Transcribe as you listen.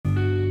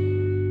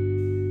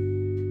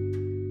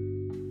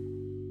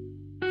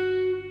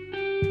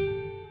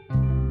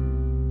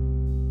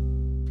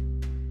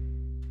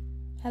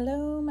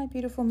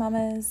beautiful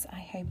mamas.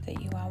 I hope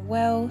that you are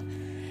well.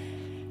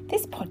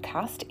 This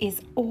podcast is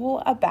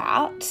all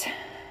about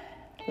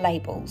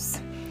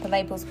labels. The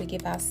labels we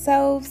give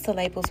ourselves, the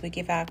labels we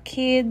give our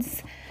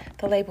kids,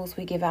 the labels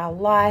we give our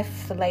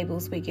life, the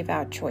labels we give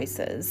our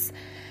choices.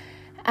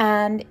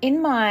 And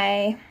in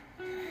my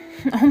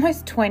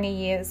almost 20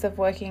 years of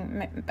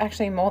working,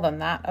 actually more than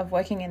that, of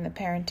working in the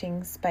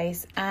parenting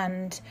space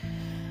and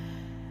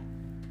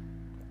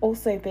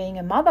also being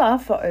a mother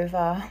for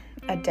over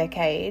a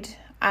decade,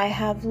 I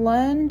have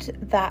learned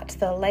that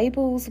the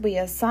labels we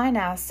assign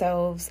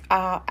ourselves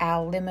are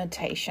our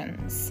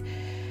limitations.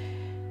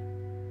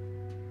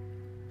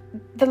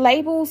 The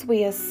labels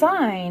we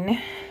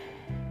assign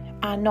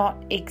are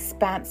not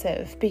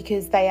expansive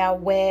because they are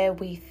where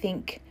we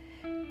think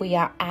we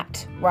are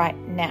at right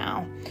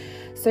now.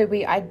 So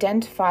we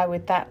identify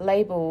with that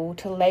label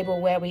to label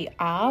where we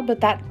are,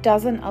 but that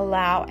doesn't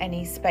allow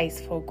any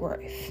space for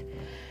growth.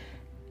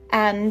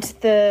 And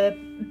the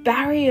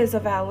barriers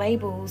of our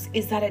labels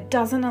is that it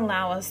doesn't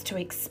allow us to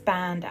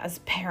expand as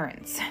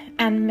parents.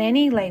 And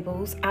many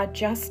labels are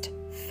just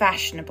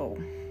fashionable.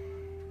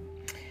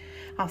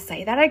 I'll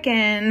say that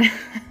again.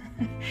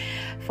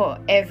 For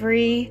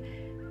every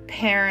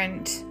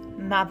parent,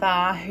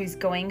 mother who's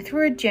going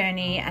through a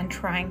journey and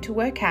trying to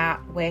work out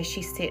where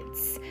she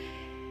sits,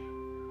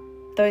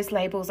 those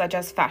labels are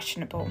just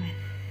fashionable.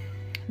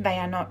 They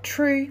are not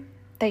true.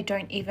 They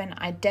don't even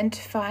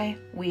identify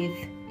with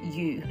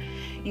you.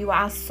 You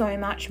are so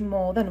much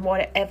more than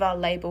whatever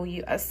label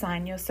you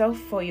assign yourself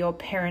for your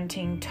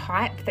parenting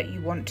type that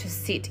you want to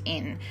sit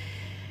in.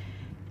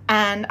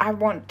 And I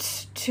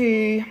want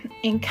to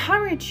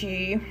encourage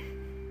you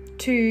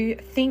to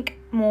think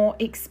more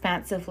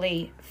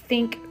expansively,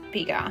 think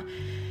bigger.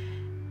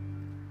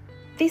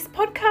 This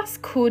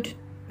podcast could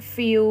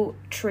feel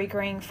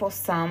triggering for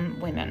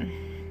some women.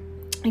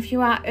 If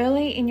you are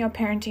early in your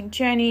parenting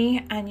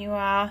journey and you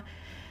are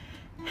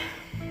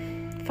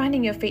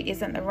finding your feet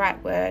isn't the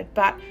right word,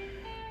 but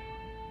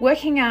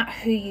working out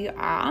who you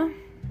are,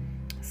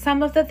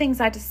 some of the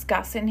things I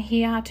discuss in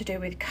here to do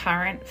with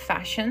current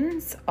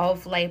fashions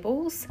of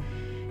labels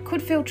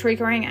could feel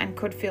triggering and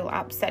could feel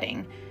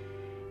upsetting.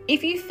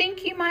 If you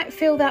think you might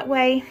feel that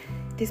way,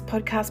 this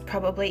podcast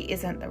probably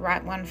isn't the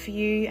right one for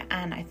you,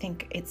 and I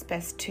think it's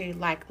best to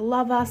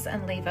love us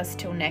and leave us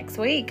till next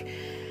week.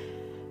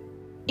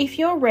 If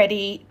you're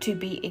ready to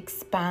be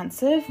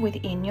expansive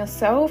within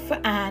yourself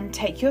and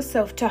take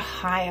yourself to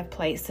higher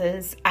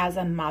places as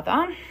a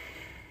mother,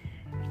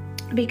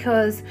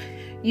 because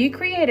you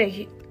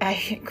created a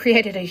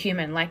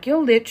human,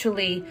 you're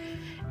literally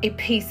a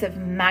piece of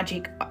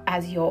magic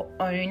as your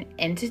own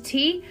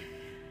entity,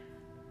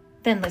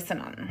 then listen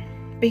on.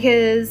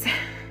 Because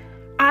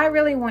I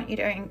really want you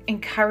to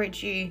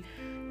encourage you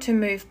to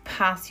move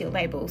past your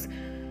labels.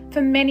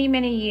 For many,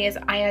 many years,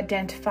 I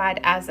identified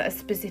as a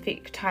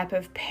specific type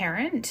of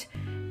parent,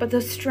 but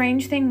the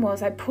strange thing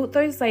was I put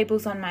those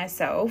labels on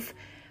myself,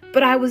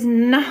 but I was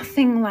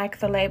nothing like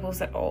the labels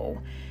at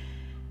all.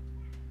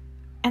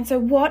 And so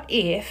what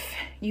if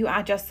you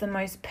are just the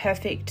most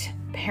perfect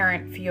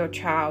parent for your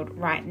child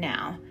right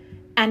now?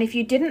 And if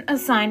you didn't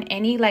assign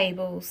any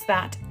labels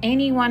that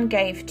anyone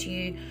gave to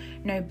you,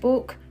 no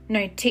book,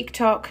 no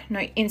TikTok,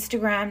 no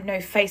Instagram, no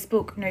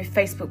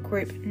Facebook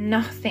group,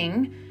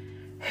 nothing,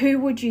 who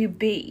would you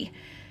be?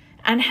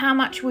 And how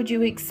much would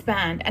you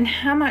expand? And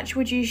how much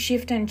would you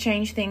shift and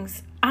change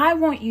things? I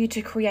want you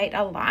to create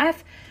a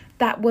life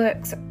that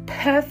works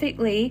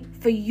perfectly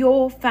for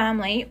your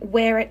family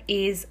where it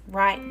is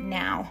right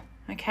now,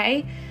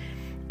 okay?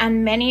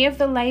 And many of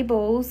the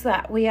labels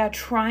that we are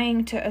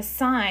trying to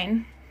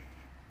assign,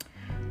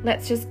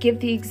 let's just give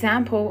the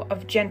example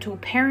of gentle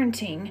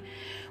parenting.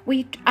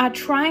 We are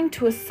trying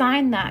to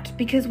assign that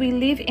because we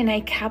live in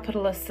a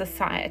capitalist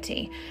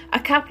society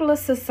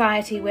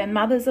where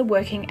mothers are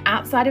working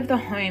outside of the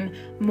home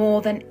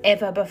more than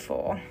ever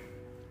before.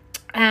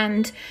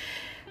 And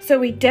so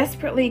we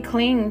desperately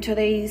cling to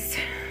these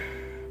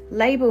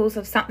labels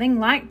of something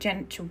like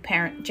gentle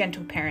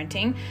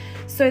parenting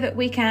so that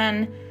we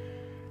can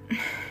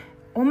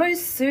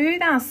almost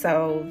soothe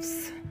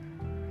ourselves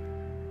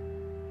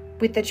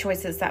with the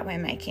choices that we're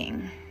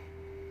making.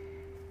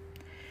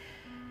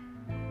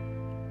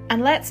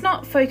 And let's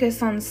not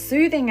focus on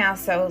soothing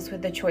ourselves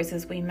with the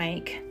choices we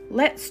make.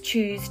 Let's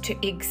choose to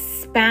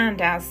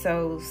expand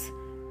ourselves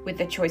with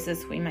the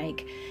choices we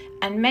make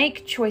and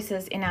make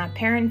choices in our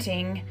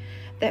parenting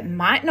that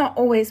might not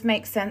always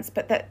make sense,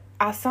 but that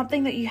are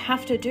something that you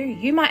have to do.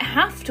 You might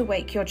have to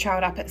wake your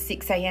child up at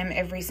 6 a.m.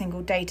 every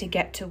single day to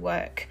get to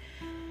work.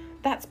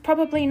 That's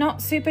probably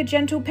not super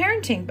gentle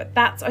parenting, but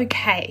that's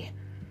okay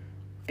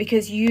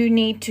because you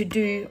need to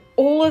do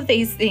all of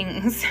these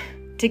things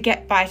to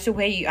get by to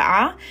where you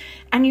are,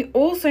 and you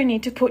also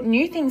need to put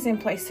new things in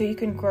place so you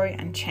can grow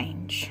and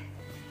change.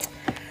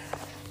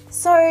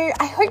 So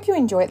I hope you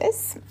enjoy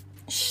this.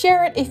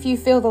 Share it if you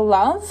feel the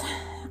love,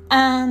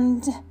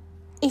 and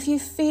if you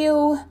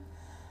feel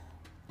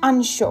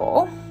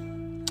unsure,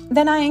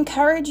 then I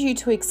encourage you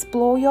to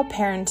explore your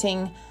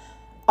parenting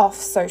off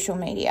social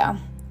media.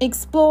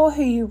 Explore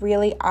who you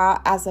really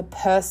are as a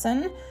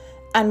person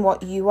and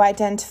what you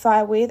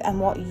identify with and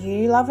what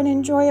you love and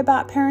enjoy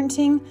about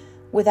parenting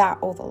without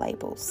all the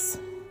labels.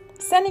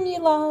 Sending you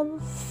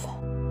love.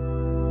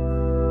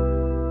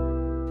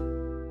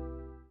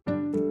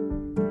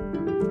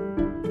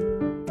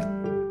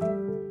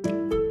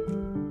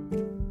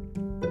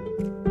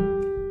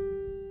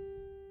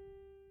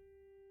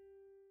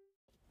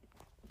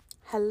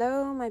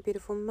 Hello, my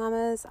beautiful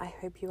mamas. I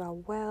hope you are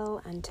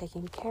well and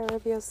taking care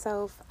of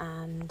yourself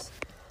and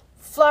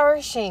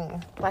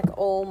flourishing like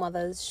all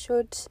mothers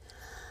should.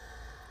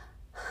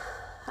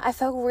 I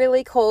felt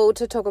really called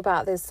to talk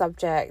about this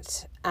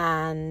subject,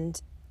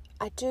 and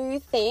I do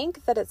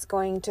think that it's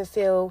going to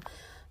feel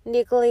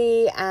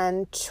niggly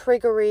and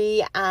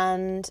triggery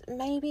and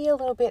maybe a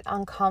little bit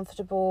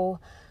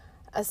uncomfortable,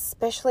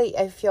 especially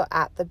if you're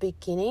at the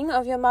beginning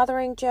of your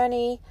mothering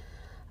journey.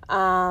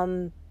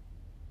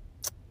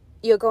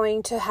 You're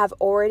going to have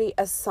already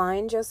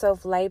assigned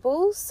yourself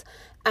labels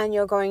and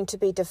you're going to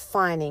be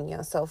defining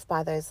yourself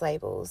by those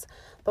labels.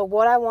 But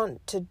what I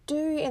want to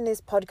do in this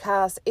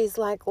podcast is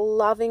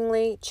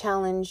lovingly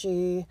challenge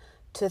you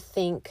to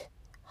think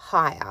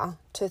higher,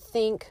 to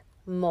think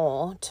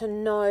more, to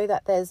know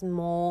that there's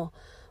more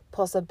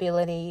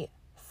possibility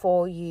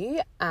for you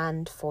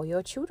and for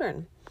your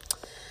children.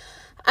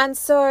 And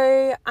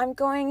so I'm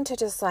going to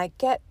just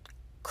get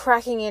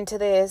cracking into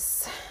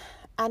this.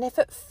 And if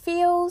it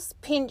feels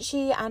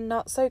pinchy and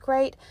not so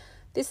great,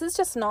 this is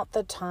just not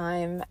the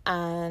time,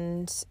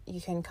 and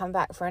you can come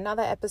back for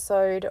another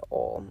episode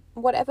or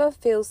whatever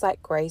feels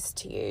like grace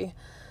to you.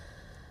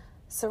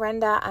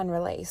 Surrender and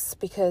release,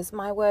 because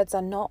my words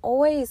are not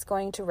always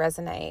going to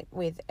resonate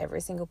with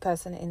every single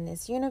person in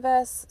this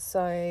universe.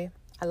 So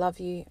I love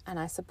you and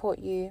I support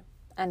you,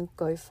 and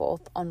go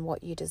forth on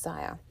what you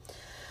desire.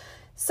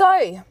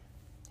 So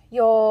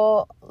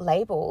your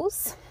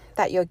labels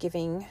that you're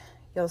giving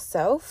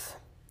yourself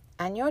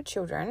and your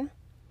children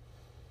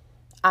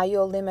are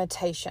your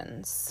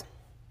limitations.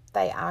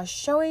 They are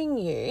showing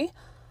you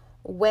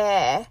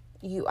where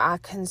you are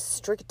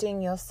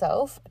constricting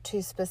yourself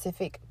to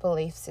specific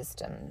belief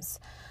systems.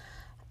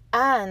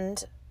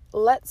 And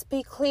let's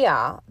be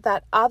clear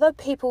that other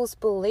people's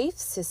belief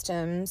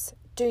systems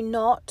do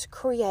not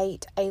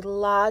create a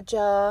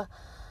larger,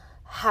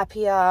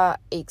 happier,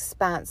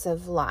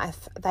 expansive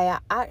life. They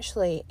are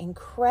actually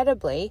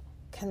incredibly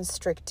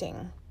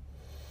constricting.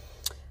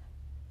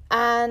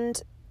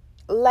 And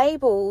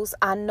labels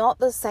are not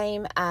the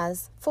same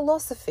as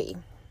philosophy.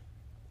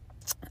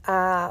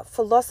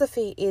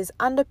 Philosophy is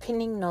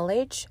underpinning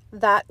knowledge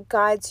that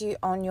guides you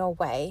on your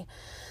way.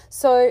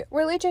 So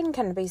religion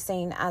can be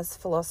seen as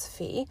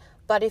philosophy,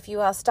 but if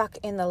you are stuck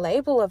in the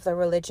label of the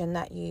religion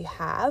that you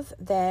have,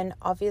 then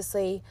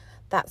obviously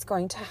that's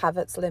going to have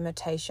its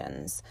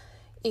limitations.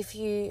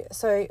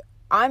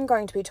 I'm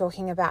going to be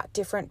talking about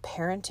different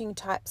parenting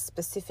types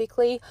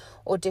specifically,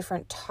 or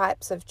different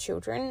types of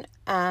children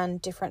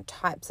and different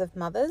types of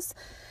mothers.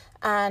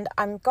 And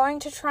I'm going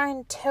to try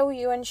and tell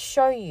you and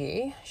show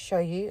you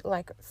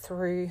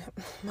through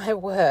my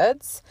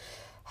words,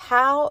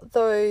 how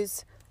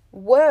those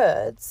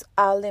words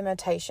are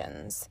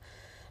limitations.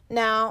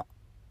 Now,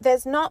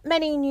 there's not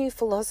many new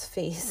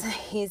philosophies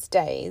these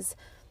days.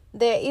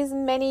 There is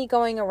many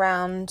going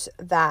around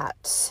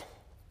that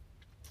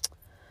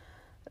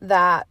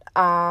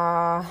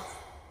are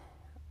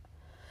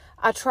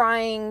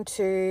trying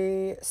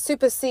to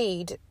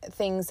supersede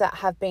things that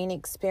have been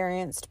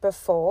experienced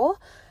before,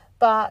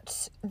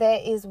 but there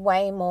is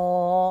way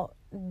more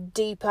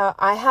deeper.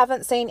 I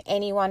haven't seen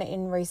anyone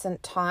in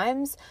recent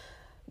times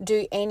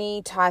do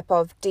any type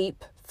of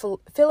deep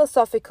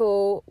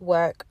philosophical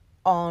work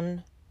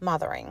on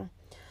mothering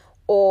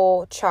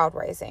or child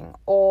raising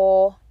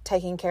or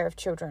taking care of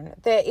children.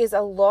 There is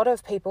a lot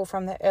of people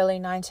from the early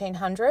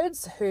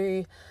 1900s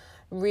who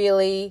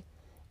really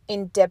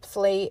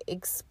in-depthly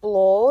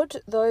explored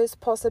those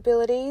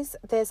possibilities.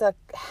 There's a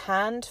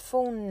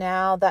handful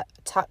now that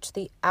touch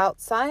the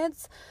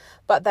outsides,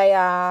 but they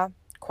are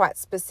quite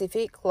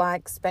specific,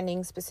 like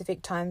spending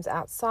specific times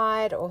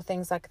outside or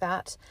things like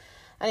that.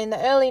 And in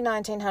the early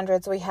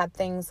 1900s, we had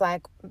things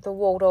like the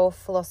Waldorf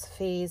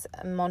philosophies,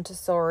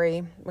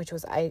 Montessori, which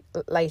was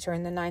later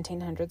in the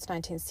 1900s,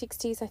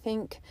 1960s, I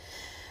think.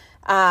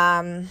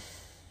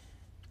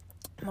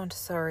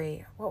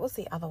 Montessori. What was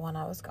the other one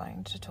I was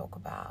going to talk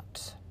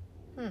about?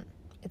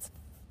 It's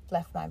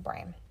left my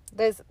brain.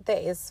 There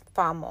is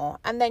far more.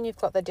 And then you've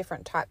got the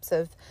different types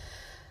of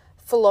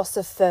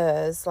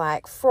philosophers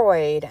like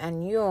Freud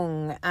and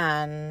Jung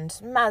and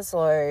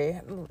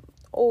Maslow,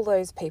 all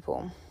those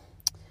people.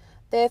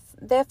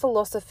 Their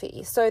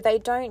philosophy. So they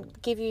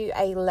don't give you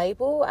a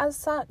label as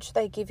such.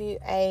 They give you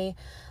a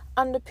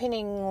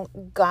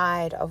underpinning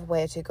guide of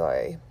where to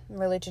go.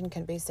 Religion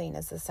can be seen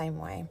as the same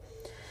way.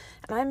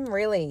 And I'm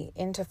really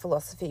into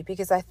philosophy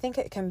because I think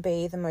it can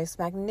be the most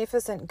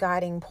magnificent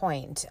guiding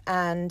point,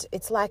 and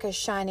it's like a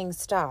shining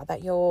star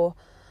that you're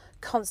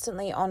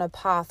constantly on a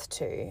path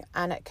to,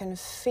 and it can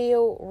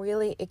feel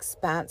really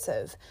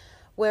expansive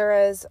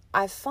Whereas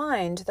I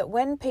find that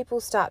when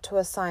people start to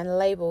assign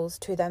labels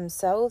to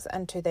themselves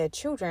and to their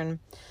children,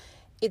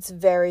 it's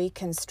very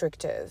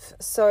constrictive.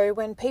 So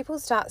when people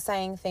start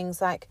saying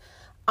things like,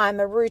 I'm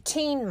a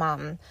routine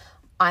mum,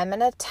 I'm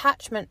an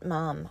attachment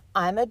mum,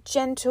 I'm a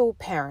gentle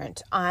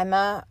parent,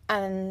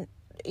 and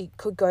it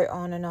could go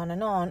on and on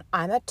and on.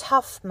 I'm a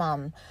tough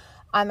mum,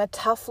 I'm a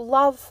tough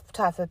love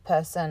type of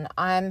person,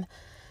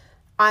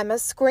 I'm a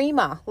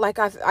screamer. Like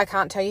I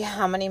can't tell you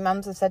how many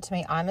mums have said to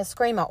me, I'm a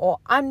screamer, or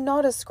I'm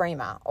not a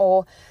screamer,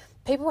 or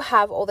people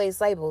have all these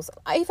labels.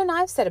 Even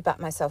I've said about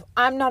myself,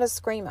 I'm not a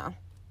screamer,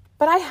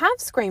 but I have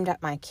screamed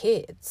at my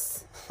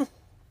kids.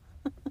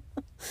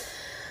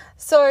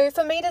 So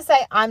for me to say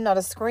I'm not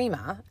a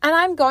screamer,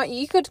 and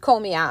you could call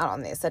me out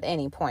on this at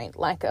any point,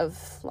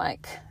 of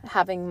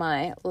having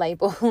my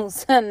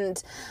labels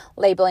and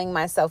labeling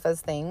myself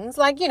as things.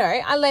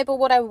 I label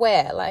what I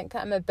wear.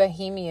 I'm a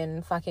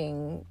bohemian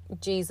fucking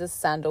Jesus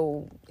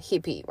sandal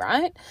hippie,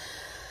 right?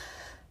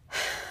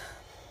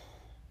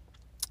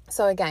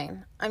 So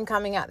again, I'm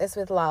coming at this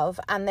with love,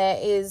 and there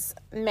is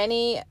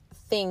many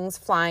things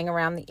flying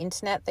around the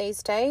internet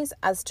these days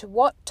as to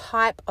what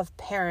type of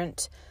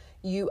parent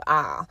you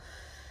are.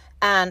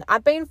 And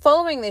I've been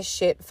following this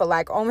shit for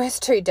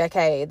almost 2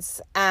 decades,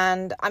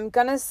 and I'm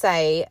gonna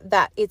say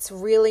that it's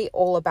really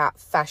all about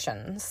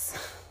fashions.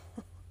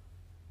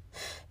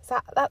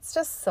 That's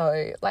just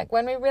so,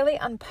 when we really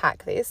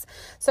unpack this.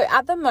 So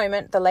at the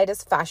moment, the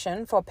latest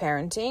fashion for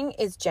parenting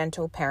is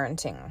gentle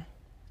parenting.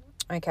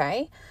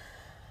 Okay?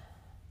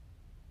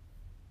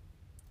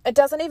 It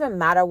doesn't even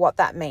matter what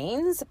that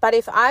means, but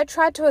if I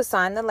tried to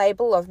assign the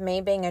label of me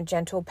being a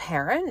gentle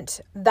parent,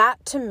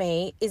 that to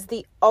me is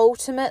the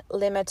ultimate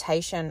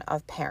limitation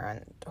of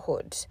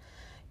parenthood.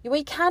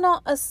 We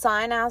cannot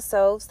assign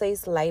ourselves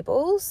these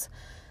labels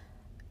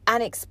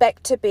and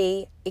expect to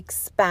be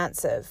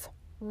expansive.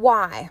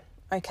 Why?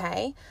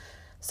 Okay,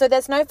 so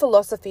there's no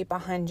philosophy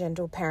behind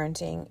gentle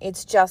parenting.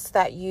 It's just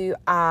that you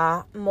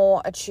are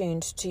more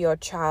attuned to your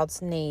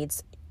child's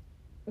needs,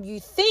 you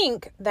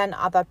think, than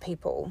other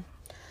people.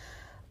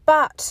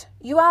 But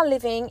you are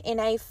living in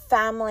a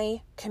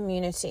family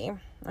community,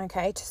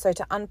 okay? So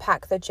to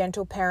unpack the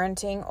gentle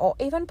parenting, or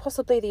even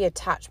possibly the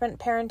attachment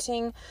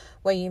parenting,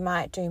 where you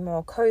might do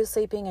more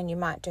co-sleeping and you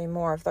might do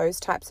more of those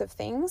types of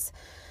things,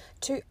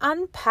 to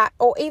unpack,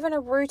 or even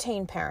a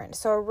routine parent.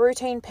 So a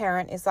routine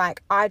parent is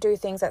I do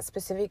things at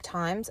specific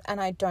times and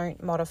I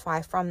don't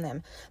modify from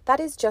them. That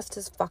is just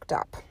as fucked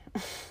up.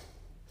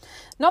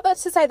 Not that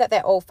to say that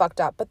they're all fucked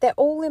up, but they're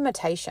all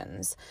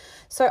limitations.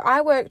 So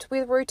I worked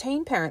with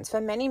routine parents for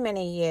many,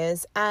 many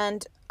years,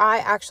 and I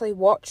actually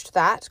watched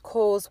that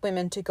cause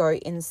women to go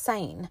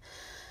insane.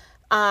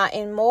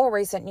 In more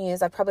recent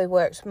years, I probably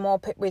worked more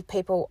with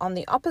people on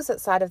the opposite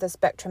side of the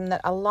spectrum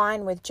that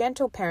align with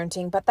gentle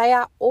parenting, but they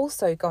are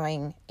also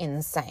going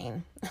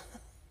insane.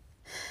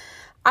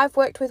 I've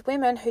worked with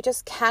women who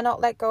just cannot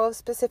let go of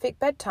specific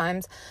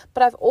bedtimes,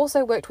 but I've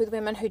also worked with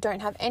women who don't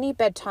have any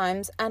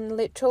bedtimes and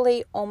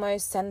literally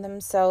almost send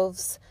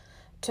themselves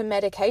to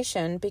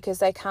medication because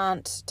they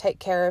can't take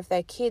care of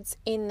their kids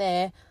in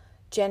their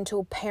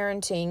gentle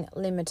parenting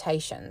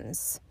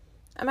limitations.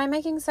 Am I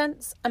making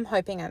sense? I'm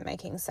hoping I'm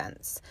making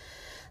sense.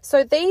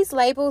 So these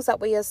labels that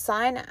we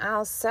assign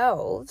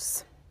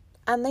ourselves,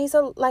 and these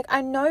are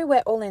I know we're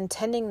all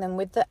intending them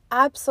with the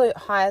absolute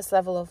highest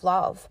level of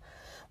love.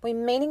 We're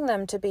meaning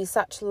them to be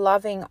such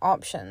loving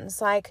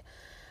options.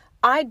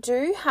 I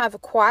do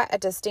have quite a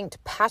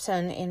distinct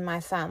pattern in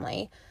my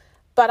family,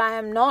 but I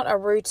am not a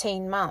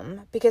routine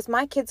mum because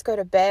my kids go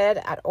to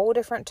bed at all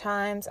different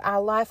times.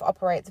 Our life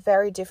operates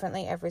very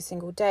differently every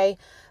single day,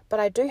 but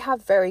I do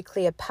have very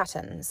clear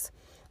patterns.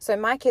 So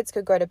my kids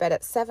could go to bed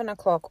at 7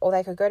 o'clock or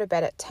they could go to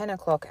bed at 10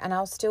 o'clock and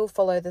I'll still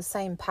follow the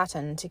same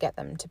pattern to get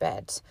them to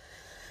bed.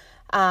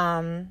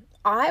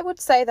 I would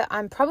say that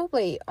I'm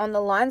probably on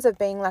the lines of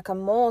being a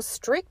more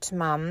strict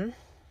mum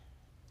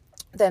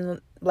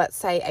than, let's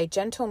say, a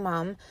gentle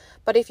mum.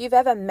 But if you've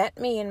ever met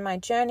me in my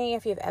journey,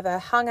 if you've ever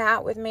hung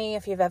out with me,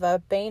 if you've ever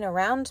been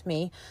around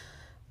me,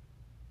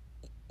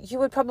 you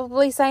would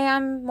probably say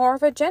I'm more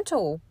of a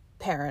gentle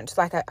parent.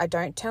 I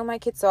don't tell my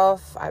kids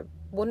off. I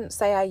wouldn't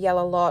say I yell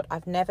a lot.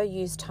 I've never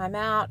used time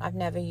out. I've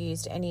never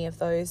used any of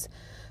those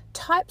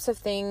types of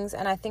things.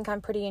 And I think I'm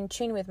pretty in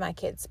tune with my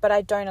kids, but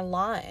I don't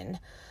align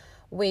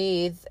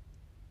with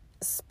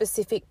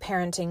specific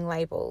parenting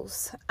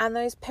labels. And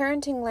those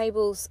parenting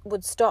labels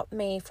would stop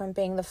me from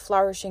being the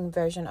flourishing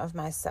version of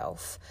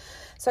myself.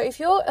 So if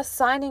you're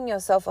assigning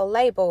yourself a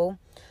label,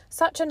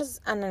 such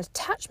as an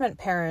attachment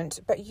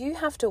parent, but you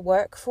have to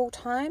work full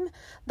time,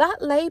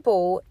 that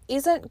label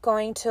isn't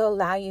going to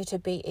allow you to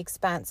be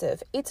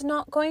expansive. It's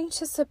not going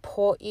to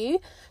support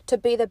you to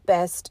be the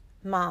best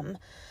mum.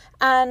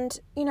 And,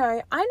 you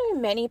know, I know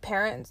many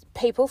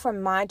people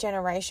from my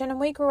generation, and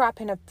we grew up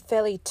in a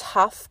fairly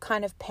tough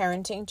kind of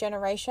parenting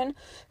generation,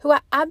 who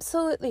are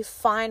absolutely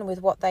fine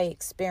with what they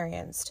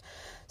experienced.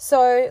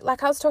 So,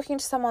 like, I was talking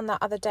to someone the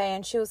other day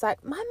and she was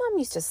like, my mum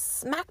used to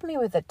smack me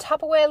with the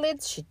Tupperware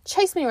lids. She'd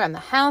chase me around the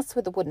house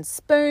with a wooden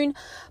spoon,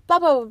 blah,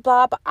 blah, blah,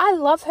 blah. But I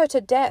love her to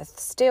death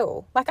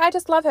still. Like, I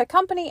just love her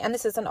company. And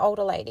this is an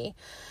older lady.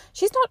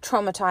 She's not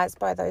traumatized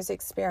by those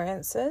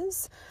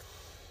experiences.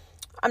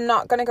 I'm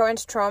not going to go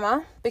into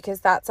trauma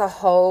because that's a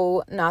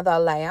whole nother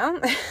layer.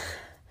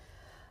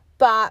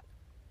 But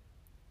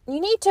you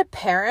need to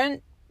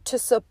parent to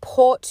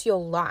support your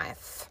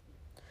life.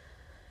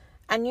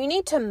 And you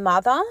need to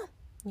mother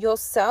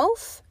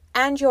yourself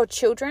and your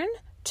children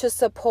to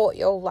support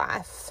your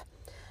life.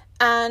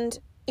 And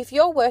if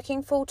you're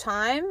working full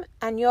time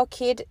and your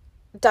kid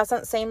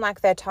doesn't seem like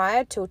they're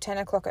tired till 10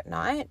 o'clock at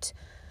night,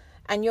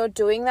 and you're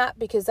doing that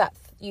because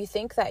you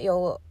think that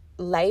your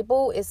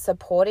label is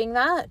supporting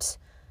that,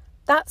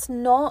 that's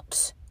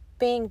not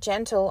being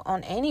gentle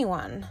on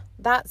anyone.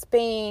 That's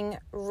being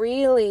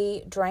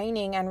really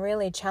draining and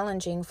really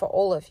challenging for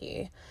all of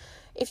you.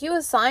 If you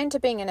assign to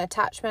being an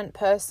attachment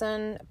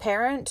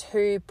parent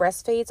who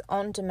breastfeeds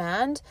on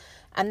demand,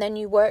 and then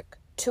you work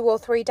 2 or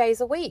 3 days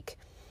a week,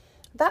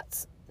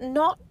 that's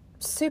not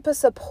super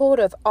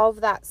supportive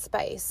of that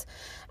space.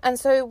 And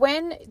so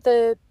when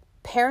the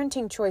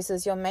parenting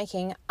choices you're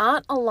making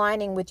aren't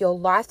aligning with your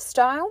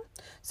lifestyle,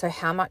 so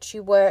how much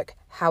you work,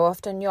 how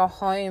often you're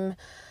home,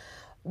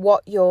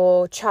 what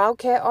your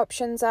childcare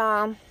options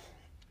are.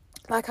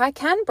 Like, I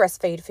can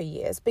breastfeed for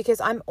years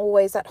because I'm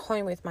always at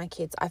home with my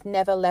kids. I've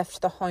never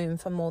left the home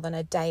for more than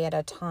a day at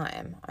a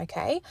time,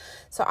 okay?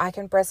 So I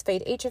can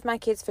breastfeed each of my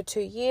kids for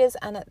 2 years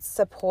and it's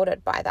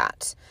supported by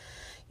that.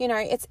 You know,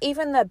 it's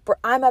even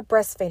I'm a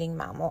breastfeeding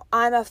mum, or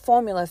I'm a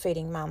formula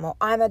feeding mum, or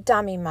I'm a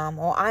dummy mum,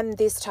 or I'm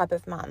this type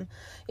of mum.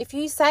 If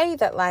you say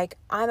that, like,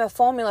 I'm a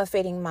formula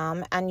feeding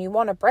mum and you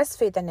want to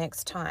breastfeed the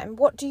next time,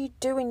 what do you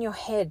do in your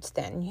head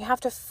then? You have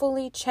to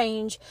fully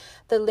change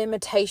the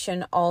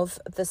limitation of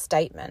the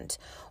statement.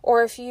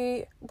 Or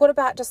what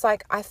about just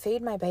like, I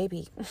feed my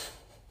baby?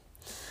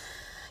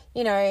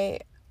 You know,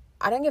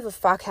 I don't give a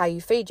fuck how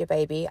you feed your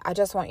baby. I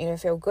just want you to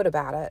feel good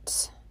about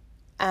it.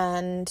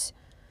 And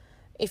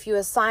if you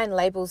assign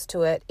labels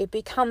to it, it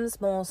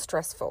becomes more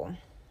stressful.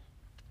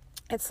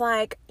 It's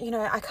like, you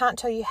know, I can't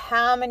tell you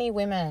how many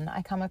women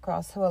I come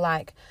across who are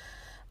like,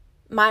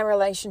 my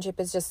relationship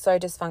is just so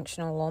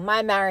dysfunctional, or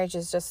my marriage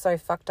is just so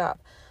fucked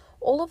up.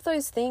 All of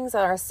those things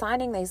are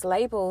assigning these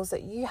labels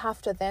that you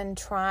have to then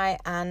try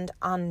and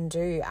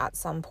undo at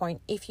some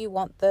point if you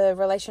want the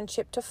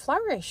relationship to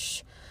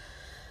flourish.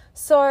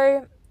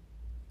 So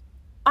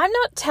I'm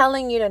not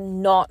telling you to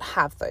not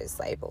have those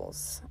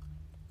labels.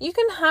 You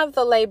can have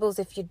the labels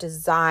if you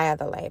desire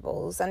the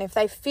labels, and if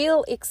they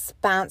feel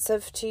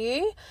expansive to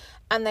you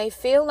and they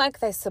feel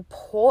like they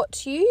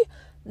support you,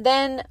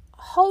 then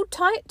hold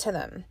tight to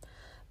them.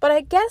 But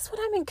I guess what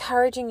I'm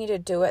encouraging you to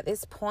do at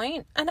this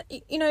point, and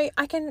you know,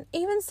 I can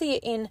even see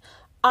it in,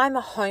 I'm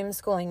a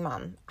homeschooling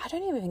mum. I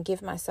don't even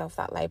give myself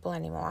that label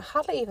anymore. I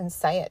hardly even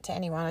say it to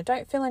anyone. I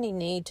don't feel any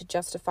need to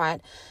justify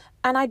it.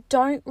 And I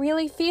don't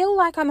really feel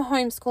like I'm a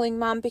homeschooling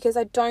mum because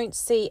I don't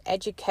see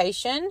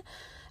education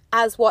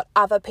as what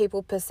other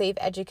people perceive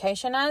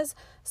education as.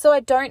 So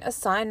I don't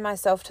assign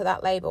myself to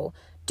that label.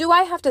 Do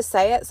I have to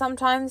say it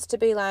sometimes to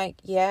be like,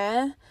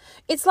 yeah?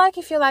 It's like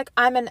if you're like,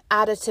 I'm an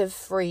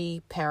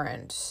additive-free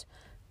parent.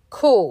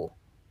 Cool.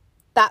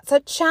 That's a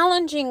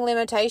challenging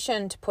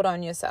limitation to put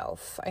on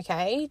yourself,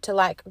 okay? To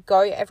like go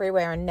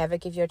everywhere and never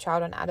give your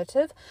child an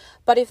additive.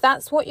 But if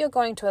that's what you're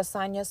going to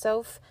assign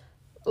yourself,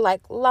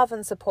 like, love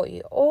and support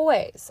you.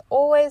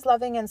 Always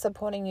loving and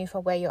supporting you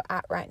for where you're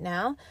at right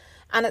now.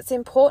 And it's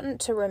important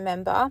to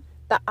remember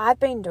that I've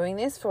been doing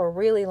this for a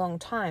really long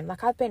time.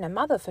 Like, I've been a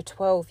mother for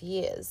 12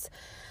 years,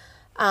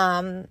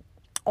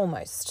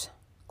 almost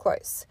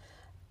close.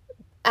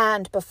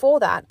 And before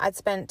that, I'd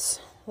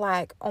spent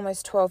like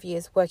almost 12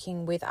 years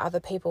working with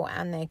other people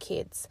and their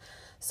kids.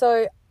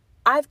 So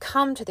I've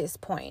come to this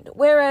point.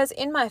 Whereas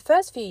in my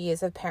first few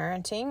years of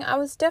parenting, I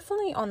was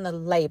definitely on the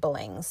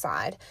labeling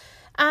side.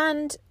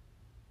 And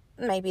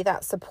maybe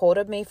that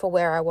supported me for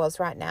where I was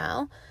right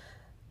now.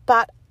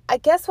 But I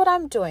guess what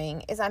I'm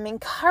doing is I'm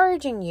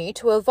encouraging you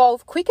to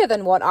evolve quicker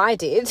than what I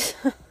did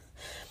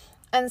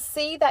and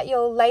see that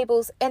your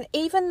labels, and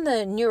even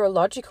the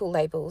neurological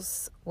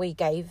labels we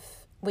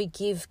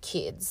give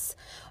kids,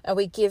 and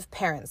we give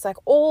parents, like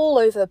all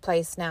over the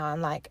place now.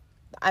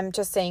 I'm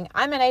just saying,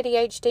 I'm an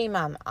ADHD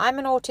mum. I'm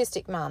an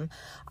autistic mum.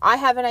 I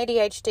have an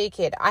ADHD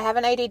kid. I have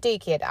an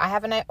ADD kid. I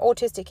have an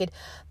autistic kid.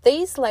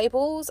 These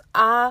labels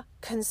are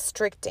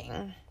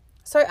constricting.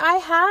 So I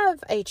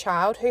have a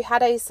child who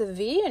had a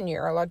severe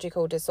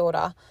neurological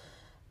disorder,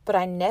 but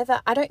I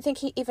don't think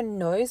he even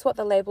knows what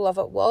the label of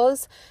it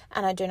was.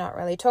 And I do not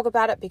really talk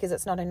about it because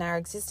it's not in our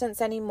existence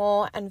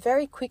anymore. And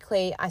very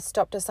quickly, I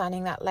stopped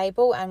assigning that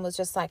label and was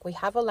just like, we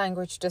have a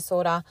language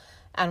disorder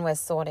and we're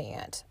sorting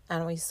it.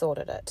 And we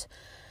sorted it.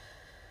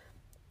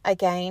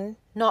 Again,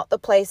 not the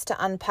place to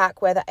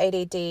unpack whether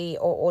ADD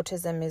or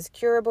autism is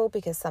curable,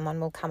 because someone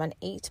will come and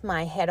eat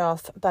my head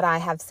off. But I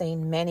have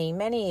seen many,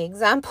 many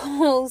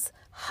examples,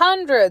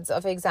 hundreds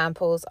of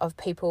examples of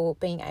people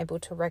being able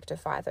to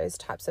rectify those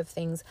types of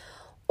things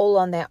all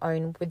on their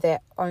own with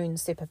their own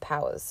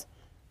superpowers.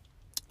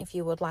 If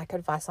you would like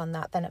advice on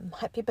that, then it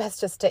might be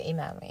best just to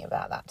email me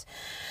about that.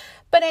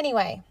 But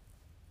anyway,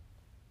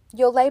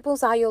 your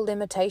labels are your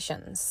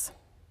limitations.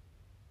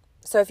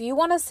 So if you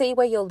want to see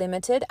where you're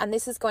limited, and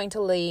this is going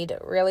to lead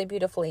really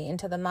beautifully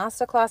into the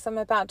masterclass I'm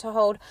about to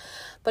hold,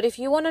 but if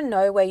you want to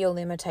know where your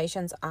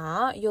limitations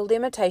are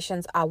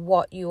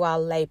what you are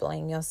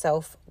labeling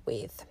yourself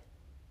with.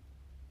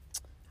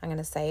 I'm going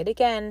to say it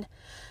again.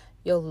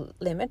 Your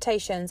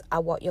limitations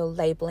are what you're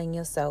labeling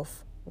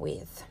yourself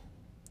with.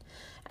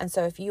 And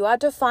so if you are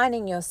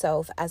defining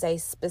yourself as a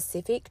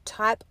specific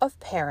type of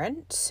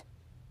parent,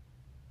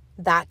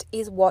 that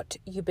is what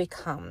you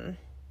become.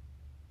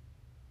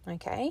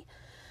 Okay?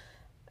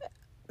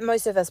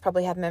 Most of us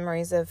probably have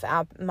memories of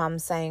our mum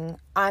saying,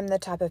 I'm the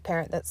type of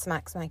parent that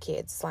smacks my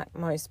kids. Like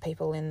most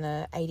people in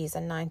the 80s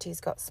and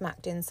 90s got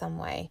smacked in some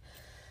way.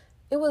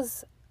 It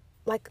was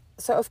like,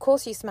 so of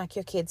course you smack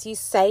your kids. You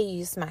say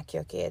you smack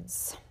your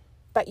kids.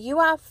 But you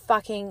are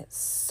fucking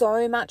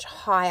so much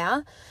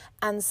higher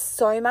and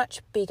so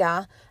much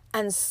bigger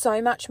and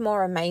so much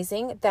more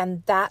amazing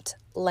than that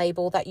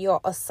label that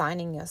you're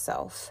assigning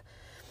yourself.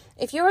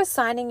 If you're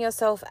assigning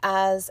yourself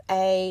as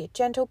a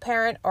gentle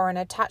parent or an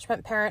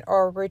attachment parent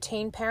or a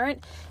routine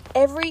parent,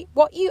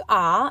 what you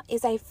are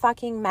is a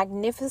fucking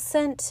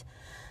magnificent,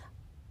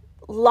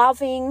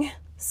 loving,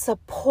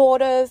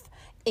 supportive,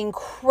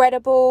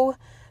 incredible,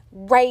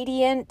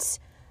 radiant,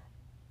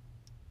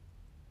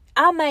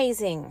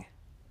 amazing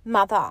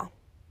mother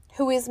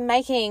who is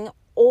making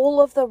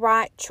all of the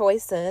right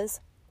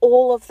choices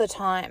all of the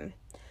time.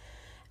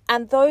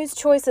 And those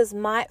choices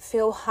might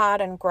feel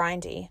hard and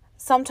grindy.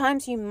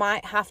 Sometimes you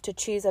might have to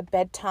choose a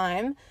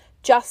bedtime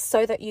just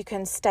so that you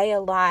can stay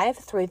alive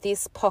through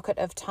this pocket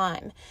of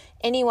time.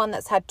 Anyone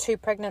that's had 2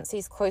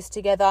 pregnancies close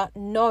together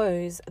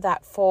knows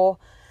that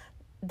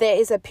there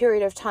is a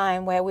period of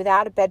time where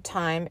without a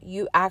bedtime,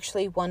 you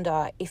actually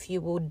wonder if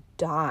you will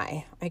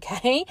die,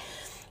 okay?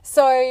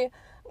 So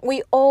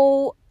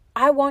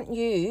I want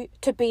you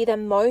to be the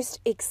most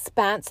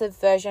expansive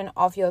version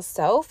of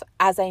yourself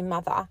as a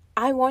mother.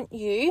 I want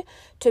you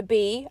to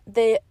be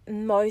the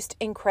most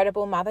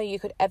incredible mother you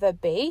could ever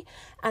be.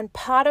 And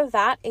part of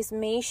that is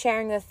me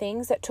sharing the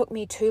things that took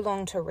me too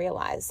long to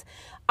realize.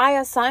 I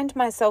assigned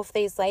myself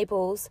these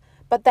labels,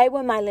 but they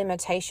were my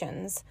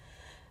limitations.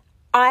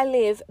 I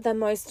live the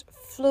most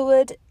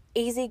fluid,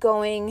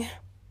 easygoing,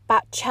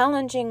 but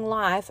challenging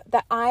life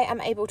that I am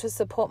able to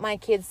support my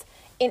kids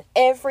in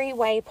every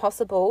way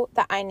possible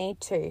that I need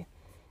to.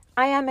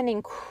 I am an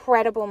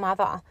incredible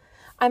mother.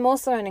 I'm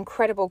also an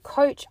incredible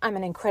coach. I'm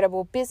an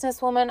incredible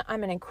businesswoman.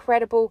 I'm an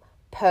incredible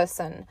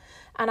person.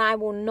 And I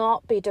will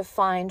not be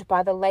defined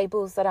by the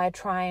labels that I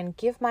try and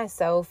give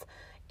myself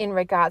in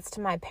regards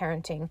to my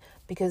parenting,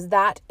 because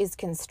that is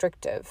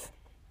constrictive.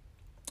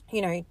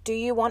 You know, do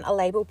you want a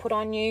label put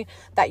on you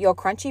that you're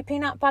crunchy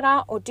peanut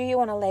butter, or do you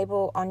want a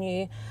label on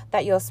you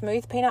that you're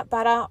smooth peanut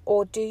butter,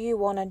 or do you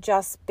want to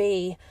just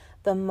be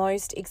the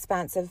most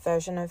expansive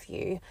version of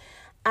you?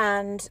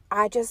 And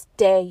I just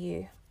dare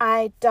you.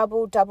 I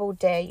double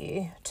dare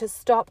you to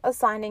stop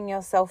assigning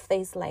yourself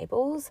these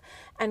labels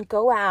and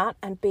go out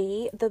and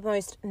be the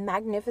most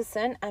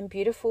magnificent and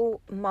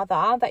beautiful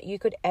mother that you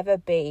could ever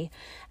be.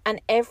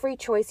 And every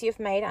choice you've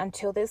made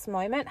until this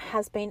moment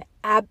has been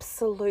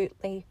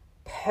absolutely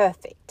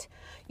perfect.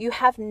 You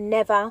have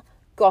never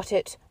got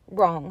it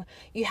wrong.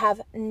 You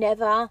have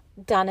never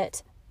done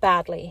it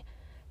badly.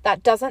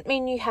 That doesn't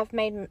mean you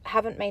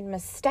haven't made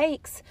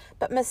mistakes,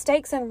 but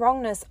mistakes and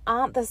wrongness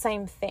aren't the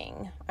same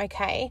thing,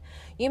 okay?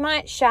 You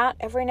might shout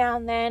every now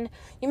and then,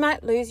 you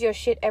might lose your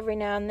shit every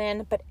now and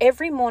then, but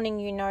every morning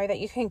you know that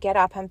you can get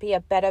up and be a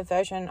better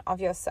version of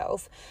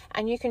yourself,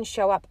 and you can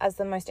show up as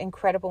the most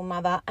incredible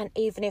mother. And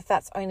even if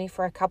that's only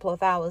for a couple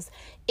of hours,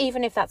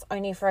 even if that's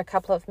only for a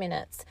couple of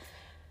minutes,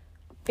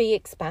 be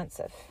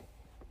expansive.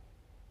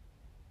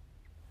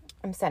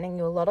 I'm sending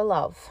you a lot of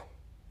love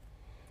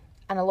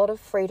and a lot of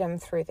freedom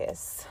through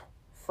this.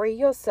 Free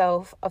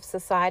yourself of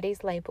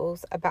society's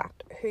labels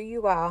about who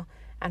you are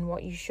and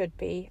what you should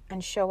be,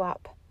 and show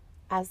up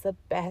as the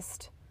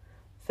best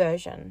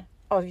version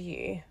of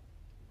you.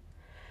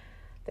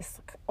 This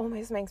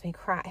almost makes me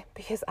cry,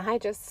 because I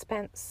just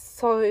spent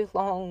so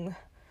long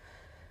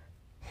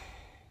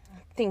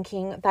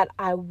thinking that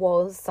I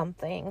was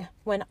something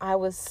when I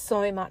was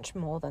so much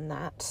more than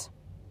that.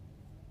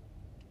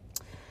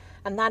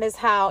 And that is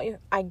how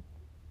I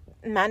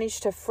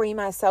managed to free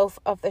myself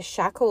of the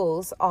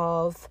shackles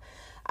of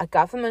a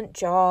government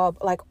job,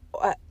 like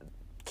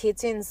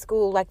kids in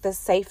school, like the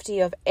safety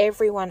of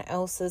everyone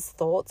else's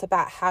thoughts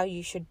about how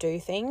you should do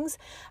things.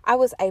 I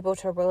was able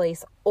to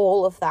release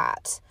all of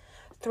that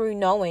through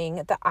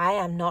knowing that I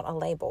am not a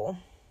label.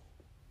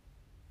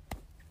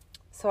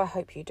 So I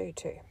hope you do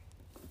too.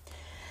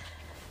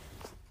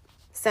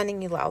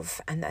 Sending you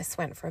love. And this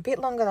went for a bit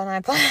longer than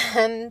I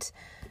planned.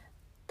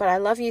 But I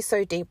love you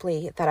so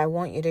deeply that I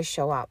want you to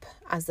show up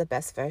as the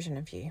best version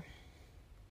of you.